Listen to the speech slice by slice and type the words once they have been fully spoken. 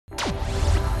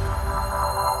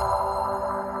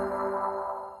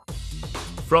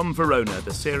From Verona,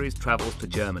 the series travels to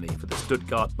Germany for the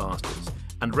Stuttgart Masters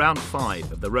and round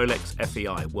 5 of the Rolex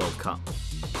FEI World Cup.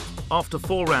 After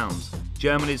 4 rounds,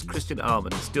 Germany's Christian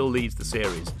Ahlmann still leads the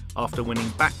series after winning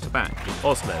back-to-back in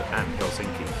Oslo and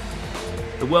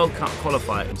Helsinki. The World Cup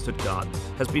qualifier in Stuttgart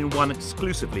has been won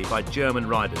exclusively by German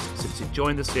riders since it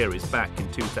joined the series back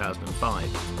in 2005.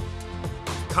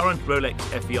 Current Rolex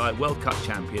FEI World Cup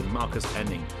champion Markus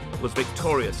Enning was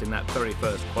victorious in that very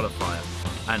first qualifier,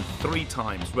 and 3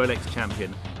 times Rolex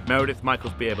champion Meredith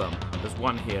Michaels Beerbaum has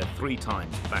won here 3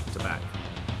 times back-to-back.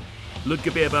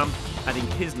 Ludger Beerbaum adding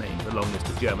his name to the long list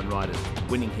of German riders,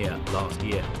 winning here last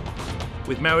year.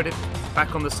 With Meredith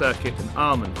back on the circuit and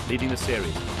Ahlmann leading the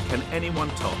series, can anyone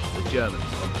top the Germans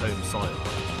on home soil?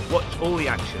 Watch all the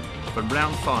action from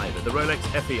round 5 of the Rolex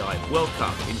FEI World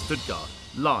Cup in Stuttgart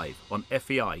live on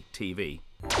FEI TV.